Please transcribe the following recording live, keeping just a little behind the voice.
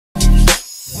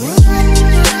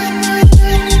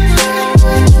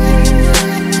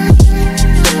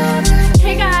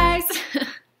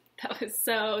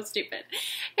So stupid.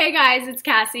 Hey guys, it's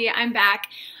Cassie. I'm back.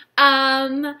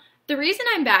 The reason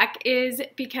I'm back is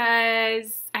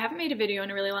because I haven't made a video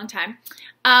in a really long time.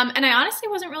 And I honestly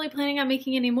wasn't really planning on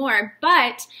making any more,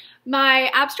 but my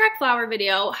abstract flower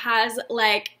video has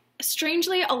like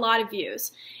strangely a lot of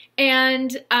views.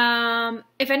 And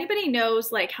if anybody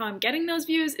knows like how I'm getting those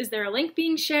views, is there a link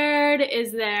being shared?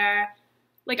 Is there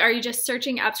like, are you just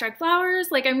searching abstract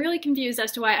flowers? Like, I'm really confused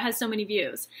as to why it has so many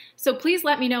views. So please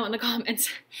let me know in the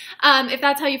comments. If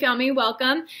that's how you found me,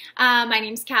 welcome. My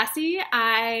name's Cassie.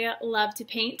 I love to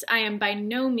paint. I am by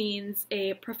no means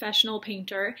a professional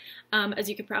painter, as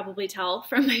you could probably tell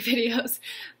from my videos,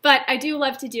 but I do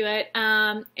love to do it.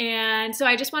 And so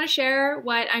I just want to share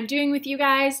what I'm doing with you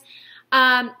guys.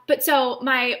 But so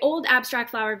my old abstract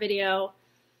flower video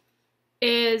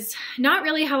is not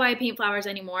really how I paint flowers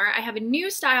anymore. I have a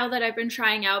new style that I've been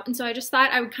trying out, and so I just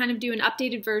thought I would kind of do an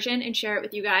updated version and share it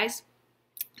with you guys.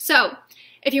 So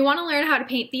if you want to learn how to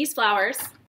paint these flowers,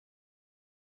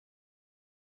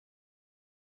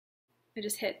 I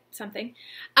just hit something,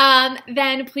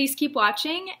 then please keep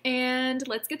watching and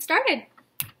let's get started.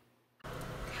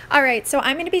 Alright, so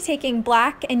I'm going to be taking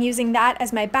black and using that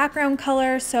as my background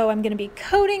color, so I'm going to be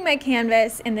coating my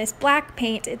canvas in this black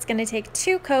paint. It's going to take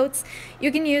 2 coats.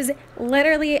 You can use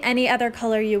literally any other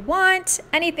color you want,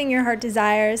 anything your heart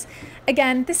desires.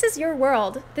 Again, this is your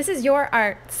world. This is your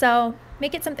art, so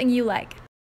make it something you like.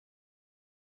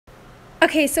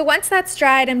 Okay, so once that's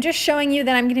dried, I'm just showing you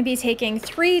that I'm going to be taking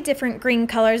 3 different green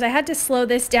colors. I had to slow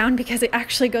this down because it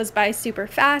actually goes by super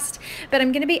fast, but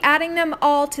I'm going to be adding them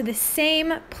all to the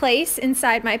same place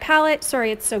inside my palette.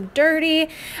 Sorry, it's so dirty.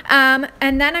 And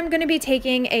then I'm going to be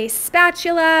taking a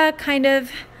spatula kind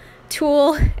of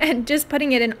tool and just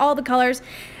putting it in all the colors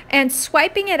and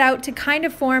swiping it out to kind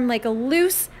of form like a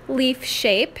loose leaf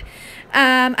shape.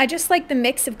 I just like the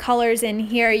mix of colors in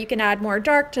here. You can add more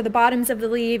dark to the bottoms of the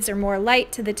leaves or more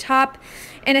light to the top.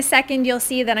 In a second, you'll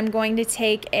see that I'm going to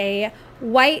take a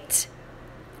white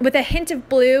with a hint of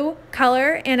blue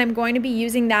color, and I'm going to be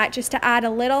using that just to add a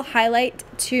little highlight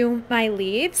to my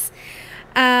leaves.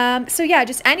 So yeah,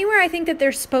 just anywhere I think that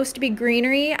there's supposed to be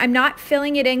greenery, I'm not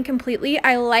filling it in completely.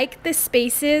 I like the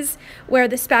spaces where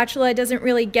the spatula doesn't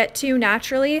really get to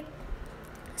naturally.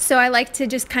 So I like to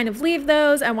just kind of leave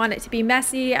those. I want it to be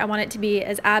messy. I want it to be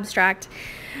as abstract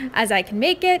as I can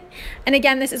make it. And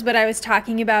again, this is what I was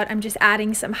talking about. I'm just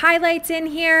adding some highlights in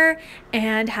here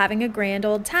and having a grand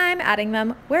old time, adding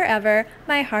them wherever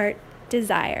my heart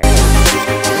desires.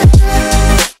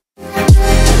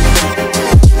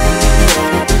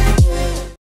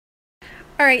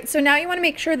 All right, so now you want to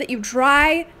make sure that you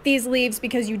dry these leaves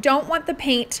because you don't want the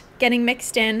paint getting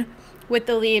mixed in with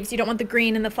the leaves. You don't want the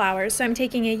green in the flowers. So I'm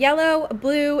taking a yellow, a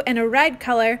blue, and a red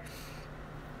color,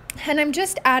 and I'm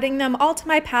just adding them all to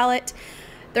my palette.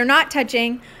 They're not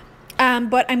touching,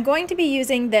 but I'm going to be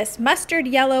using this mustard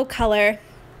yellow color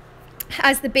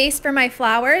as the base for my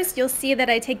flowers. You'll see that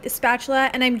I take the spatula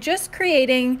and I'm just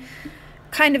creating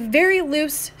kind of very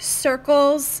loose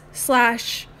circles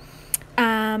slash,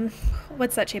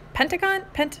 what's that shape? Pentagon?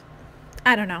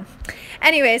 I don't know.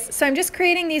 Anyways, so I'm just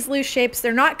creating these loose shapes.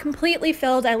 They're not completely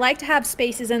filled. I like to have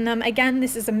spaces in them. Again,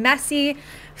 this is a messy,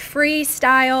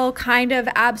 freestyle kind of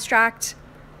abstract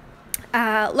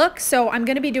look. So I'm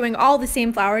going to be doing all the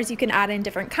same flowers. You can add in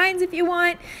different kinds if you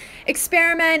want.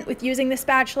 Experiment with using the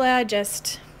spatula.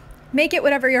 Just make it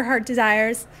whatever your heart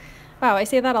desires. Wow, I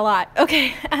say that a lot.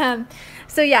 Okay.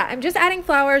 So yeah, I'm just adding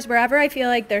flowers wherever I feel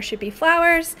like there should be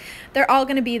flowers. They're all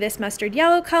going to be this mustard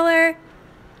yellow color.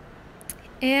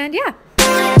 And yeah.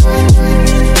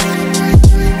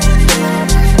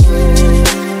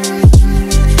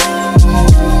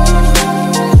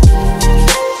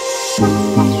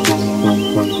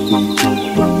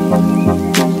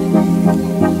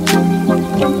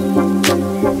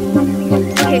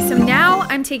 Okay, so now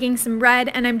I'm taking some red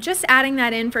and I'm just adding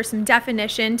that in for some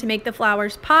definition to make the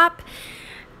flowers pop.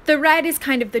 The red is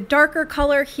kind of the darker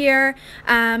color here,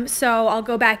 so I'll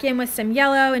go back in with some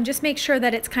yellow and just make sure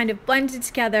that it's kind of blended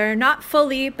together, not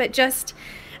fully, but just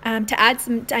to add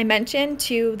some dimension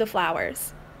to the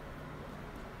flowers.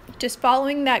 Just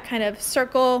following that kind of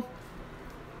circle,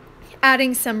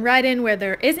 adding some red in where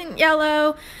there isn't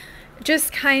yellow,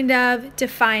 just kind of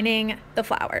defining the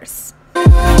flowers.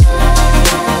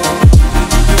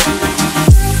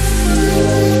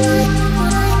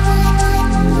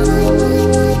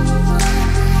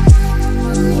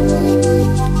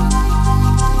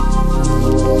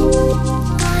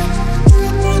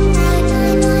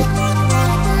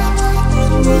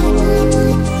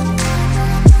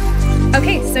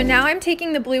 So now I'm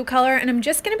taking the blue color and I'm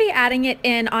just going to be adding it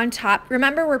in on top.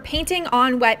 Remember, we're painting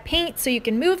on wet paint, so you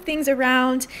can move things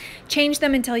around, change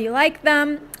them until you like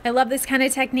them. I love this kind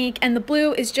of technique, and the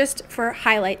blue is just for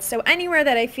highlights. So anywhere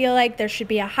that I feel like there should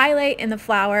be a highlight in the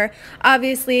flower,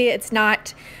 obviously it's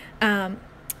not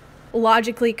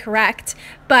logically correct,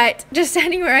 but just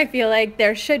anywhere I feel like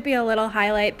there should be a little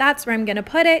highlight, that's where I'm gonna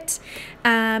put it.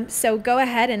 So go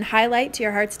ahead and highlight to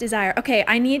your heart's desire. Okay,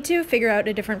 I need to figure out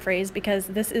a different phrase because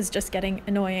this is just getting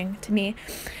annoying to me.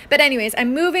 But anyways,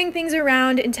 I'm moving things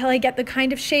around until I get the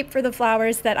kind of shape for the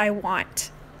flowers that I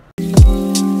want.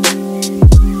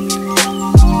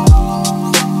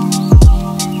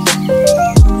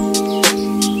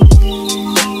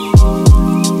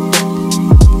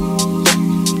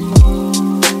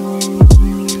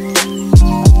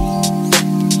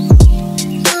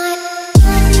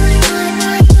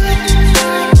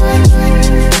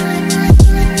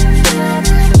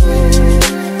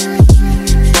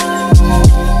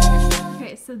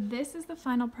 This is the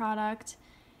final product.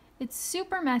 It's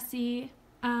super messy,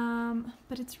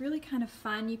 but it's really kind of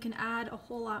fun. You can add a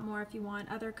whole lot more if you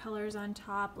want other colors on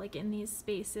top, like in these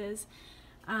spaces.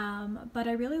 But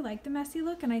I really like the messy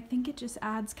look, and I think it just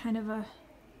adds kind of a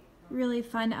really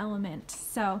fun element.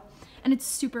 So, and it's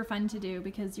super fun to do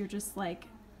because you're just like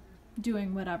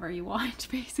doing whatever you want,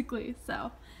 basically.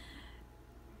 So.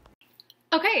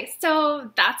 Okay,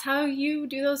 so that's how you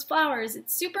do those flowers.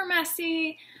 It's super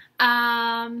messy.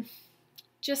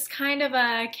 Just kind of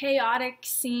a chaotic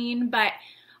scene, but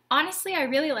honestly, I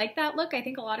really like that look. I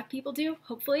think a lot of people do,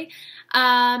 hopefully.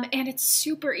 And it's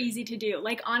super easy to do.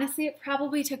 Like, honestly, it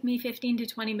probably took me 15 to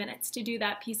 20 minutes to do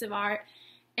that piece of art.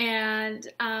 And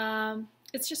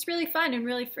it's just really fun and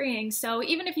really freeing. So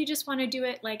even if you just want to do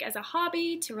it like as a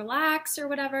hobby to relax or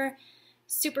whatever,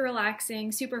 super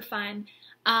relaxing, super fun.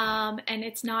 And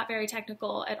it's not very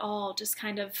technical at all, just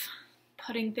kind of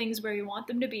putting things where you want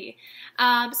them to be.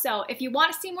 So if you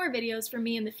want to see more videos from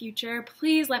me in the future,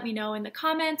 please let me know in the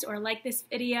comments or like this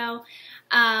video,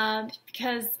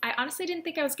 because I honestly didn't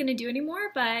think I was going to do any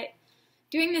more, but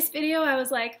doing this video I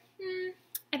was like,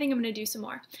 I think I'm going to do some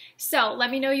more. So let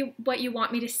me know what you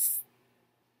want to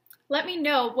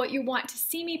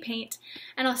see me paint,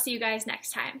 and I'll see you guys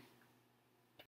next time.